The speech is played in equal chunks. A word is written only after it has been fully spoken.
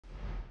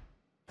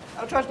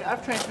Trust me,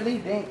 I've trained for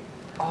these things.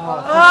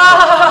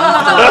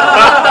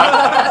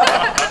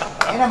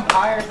 And I'm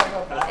tired.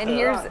 And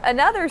here's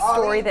another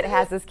story that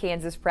has us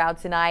Kansas proud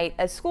tonight.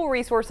 A school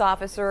resource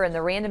officer in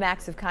the Random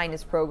Acts of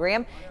Kindness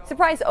program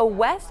surprised a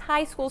West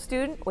High School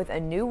student with a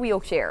new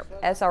wheelchair.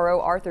 SRO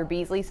Arthur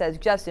Beasley says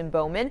Justin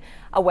Bowman,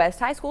 a West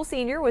High School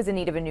senior, was in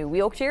need of a new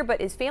wheelchair,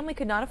 but his family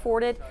could not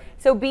afford it.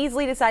 So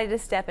Beasley decided to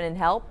step in and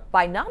help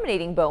by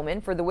nominating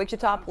Bowman for the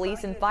Wichita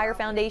Police and Fire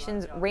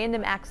Foundation's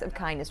Random Acts of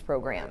Kindness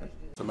program.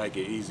 To make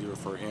it easier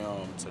for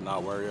him to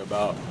not worry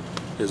about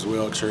his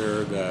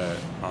wheelchair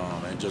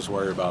and just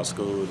worry about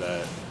school,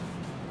 that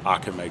I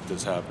can make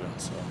this happen.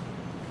 So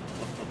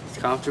it's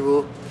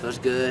comfortable, feels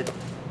good,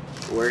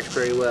 works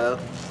pretty well.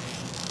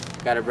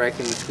 Got a break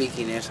in the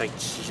squeakiness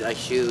like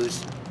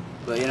shoes,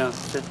 but you know,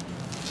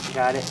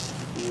 got it.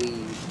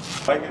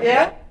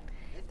 Yeah.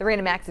 The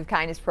Random Acts of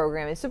Kindness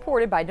program is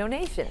supported by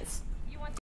donations.